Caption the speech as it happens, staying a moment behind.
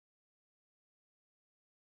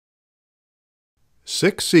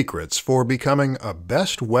6 Secrets for Becoming a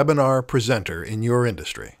Best Webinar Presenter in Your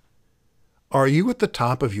Industry. Are you at the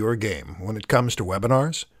top of your game when it comes to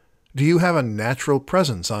webinars? Do you have a natural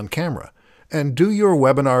presence on camera? And do your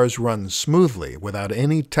webinars run smoothly without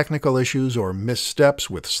any technical issues or missteps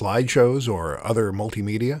with slideshows or other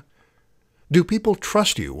multimedia? Do people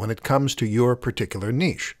trust you when it comes to your particular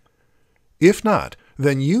niche? If not,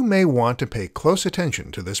 then you may want to pay close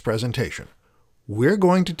attention to this presentation. We're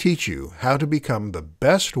going to teach you how to become the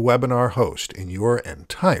best webinar host in your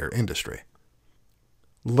entire industry.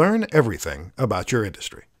 Learn everything about your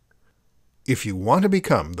industry. If you want to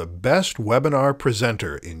become the best webinar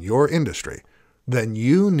presenter in your industry, then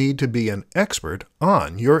you need to be an expert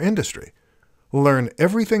on your industry. Learn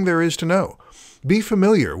everything there is to know. Be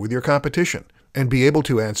familiar with your competition and be able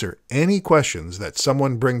to answer any questions that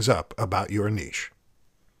someone brings up about your niche.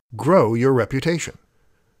 Grow your reputation.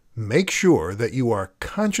 Make sure that you are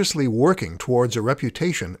consciously working towards a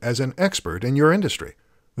reputation as an expert in your industry.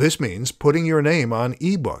 This means putting your name on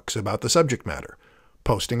ebooks about the subject matter,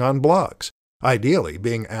 posting on blogs, ideally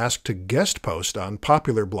being asked to guest post on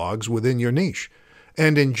popular blogs within your niche,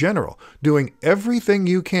 and in general, doing everything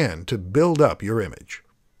you can to build up your image.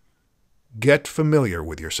 Get familiar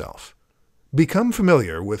with yourself. Become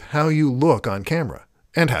familiar with how you look on camera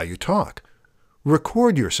and how you talk.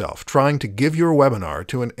 Record yourself trying to give your webinar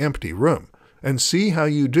to an empty room and see how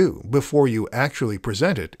you do before you actually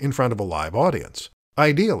present it in front of a live audience.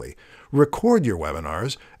 Ideally, record your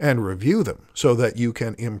webinars and review them so that you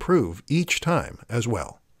can improve each time as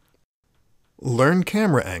well. Learn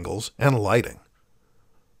camera angles and lighting.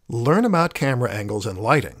 Learn about camera angles and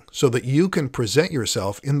lighting so that you can present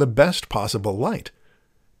yourself in the best possible light.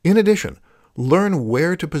 In addition, learn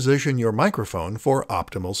where to position your microphone for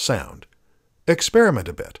optimal sound. Experiment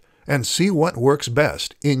a bit and see what works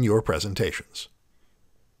best in your presentations.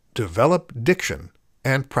 Develop diction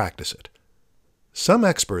and practice it. Some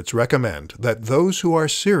experts recommend that those who are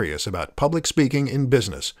serious about public speaking in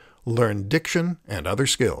business learn diction and other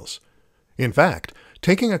skills. In fact,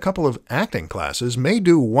 taking a couple of acting classes may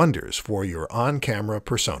do wonders for your on-camera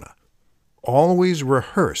persona. Always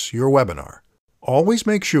rehearse your webinar. Always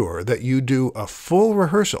make sure that you do a full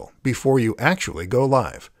rehearsal before you actually go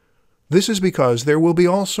live. This is because there will be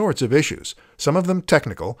all sorts of issues, some of them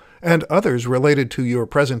technical and others related to your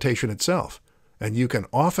presentation itself, and you can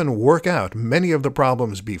often work out many of the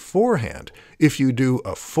problems beforehand if you do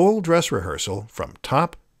a full dress rehearsal from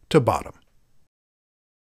top to bottom.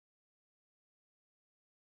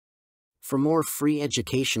 For more free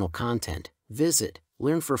educational content, visit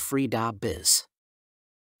learnforfree.biz.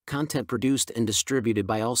 Content produced and distributed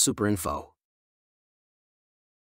by AllSuperInfo.